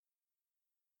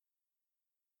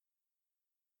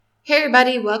Hey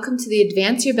everybody, welcome to the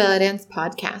Advance Your Belly Dance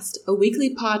podcast, a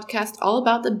weekly podcast all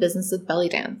about the business of belly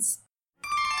dance.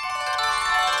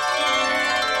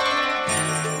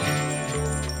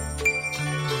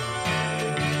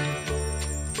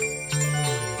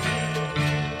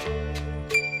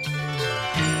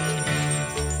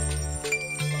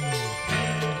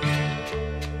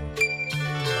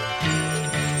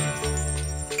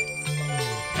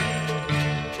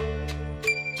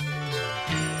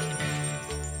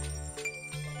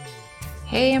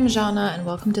 Hey, I'm Jana, and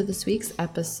welcome to this week's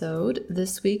episode.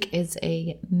 This week is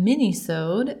a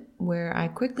mini-sode where I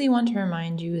quickly want to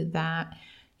remind you that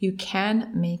you can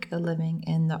make a living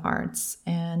in the arts.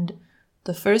 And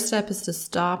the first step is to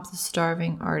stop the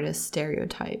starving artist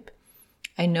stereotype.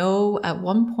 I know at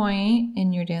one point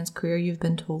in your dance career, you've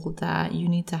been told that you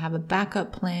need to have a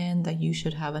backup plan, that you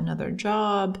should have another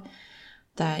job,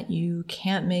 that you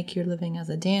can't make your living as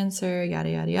a dancer, yada,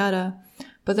 yada, yada.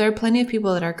 But there are plenty of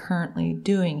people that are currently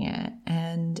doing it.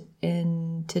 And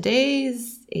in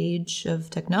today's age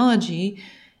of technology,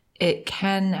 it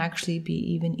can actually be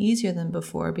even easier than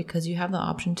before because you have the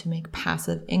option to make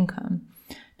passive income.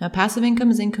 Now, passive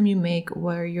income is income you make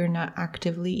where you're not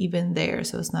actively even there.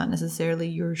 So it's not necessarily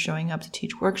you're showing up to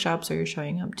teach workshops or you're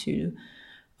showing up to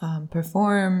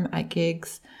perform at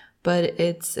gigs, but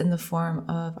it's in the form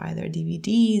of either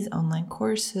DVDs, online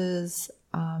courses,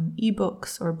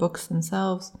 ebooks or books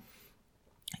themselves.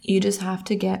 You just have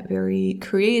to get very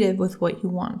creative with what you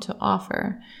want to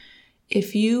offer.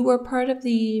 If you were part of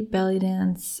the belly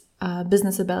dance,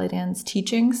 Business of Belly Dance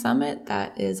Teaching Summit,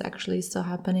 that is actually still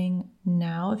happening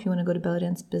now. If you want to go to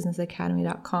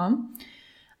bellydancebusinessacademy.com,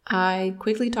 I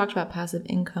quickly talked about passive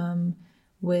income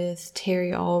with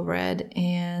Terry Allred,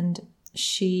 and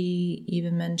she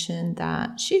even mentioned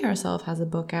that she herself has a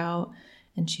book out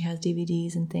and she has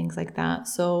DVDs and things like that.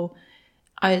 So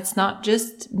it's not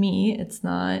just me. It's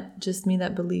not just me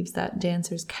that believes that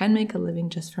dancers can make a living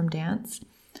just from dance.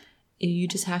 You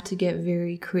just have to get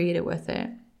very creative with it.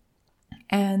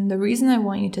 And the reason I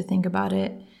want you to think about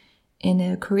it in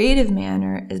a creative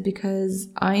manner is because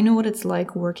I know what it's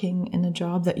like working in a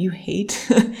job that you hate.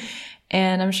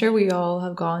 And I'm sure we all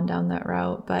have gone down that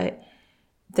route, but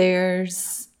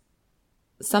there's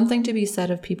something to be said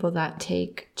of people that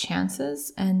take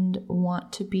chances and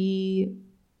want to be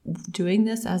doing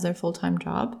this as their full-time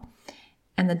job.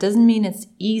 And that doesn't mean it's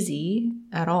easy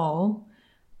at all,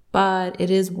 but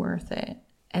it is worth it.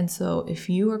 And so if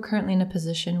you are currently in a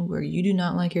position where you do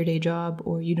not like your day job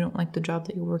or you don't like the job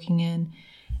that you're working in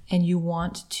and you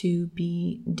want to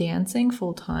be dancing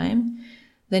full-time,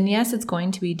 then yes, it's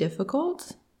going to be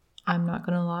difficult. I'm not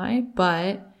going to lie,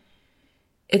 but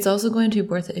it's also going to be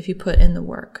worth it if you put in the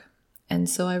work. And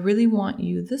so I really want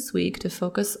you this week to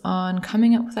focus on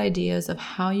coming up with ideas of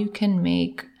how you can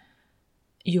make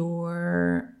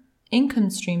your income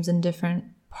streams in different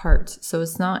parts. So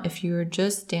it's not if you're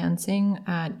just dancing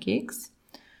at gigs,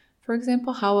 for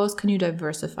example, how else can you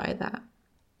diversify that?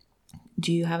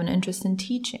 Do you have an interest in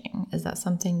teaching? Is that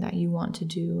something that you want to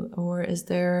do? Or is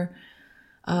there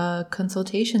a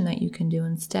consultation that you can do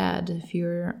instead? If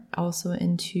you're also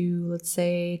into, let's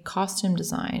say, costume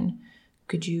design,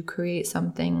 could you create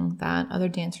something that other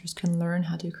dancers can learn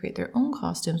how to create their own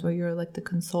costumes where you're like the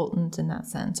consultant in that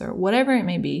sense, or whatever it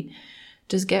may be?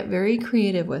 Just get very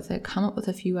creative with it, come up with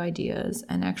a few ideas,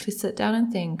 and actually sit down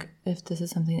and think if this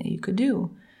is something that you could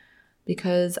do.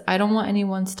 Because I don't want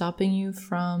anyone stopping you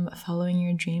from following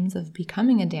your dreams of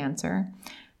becoming a dancer.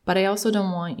 But I also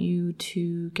don't want you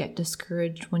to get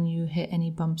discouraged when you hit any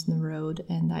bumps in the road,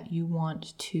 and that you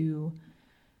want to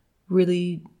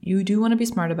you do want to be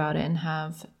smart about it and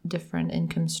have different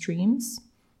income streams.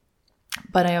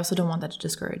 But I also don't want that to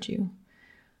discourage you.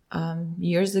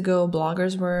 Years ago,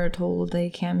 bloggers were told they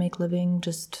can't make a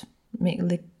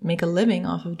living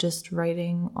off of just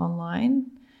writing online.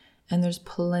 And there's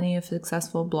plenty of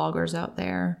successful bloggers out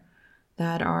there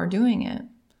that are doing it.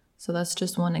 So that's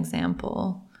just one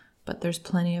example. But there's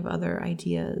plenty of other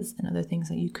ideas and other things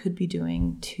that you could be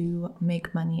doing to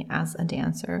make money as a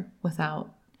dancer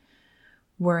without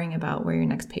worrying about where your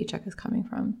next paycheck is coming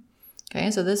from. Okay,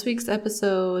 so this week's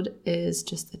episode is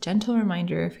just a gentle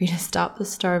reminder for you to stop the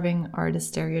starving artist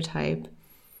stereotype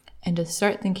and to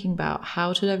start thinking about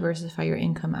how to diversify your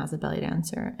income as a belly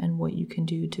dancer and what you can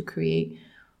do to create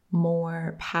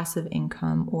more passive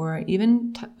income or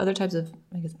even other types of,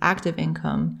 active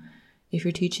income. If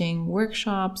you're teaching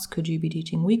workshops, could you be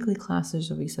teaching weekly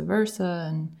classes or vice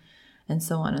versa, and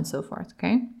so on and so forth,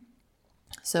 okay?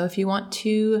 So if you want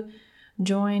to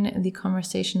join the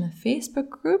Conversation Facebook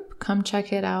group. Come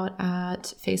check it out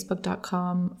at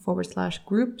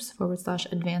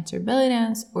facebook.com/groups/Advance Your Belly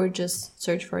Dance, or just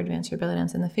search for Advance Your Belly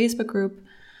Dance in the Facebook group.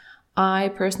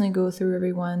 I personally go through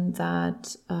everyone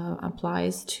that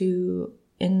applies to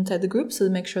inside the group, so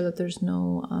to make sure that there's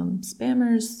no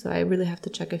spammers. So I really have to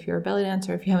check if you're a belly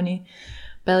dancer, if you have any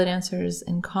belly dancers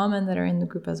in common that are in the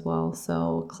group as well.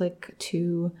 So click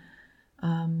to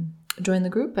join the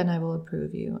group and I will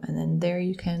approve you. And then there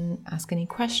you can ask any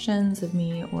questions of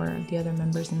me or the other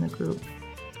members in the group.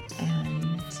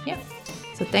 And yeah,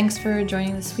 so thanks for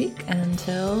joining this week, and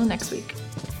until next week.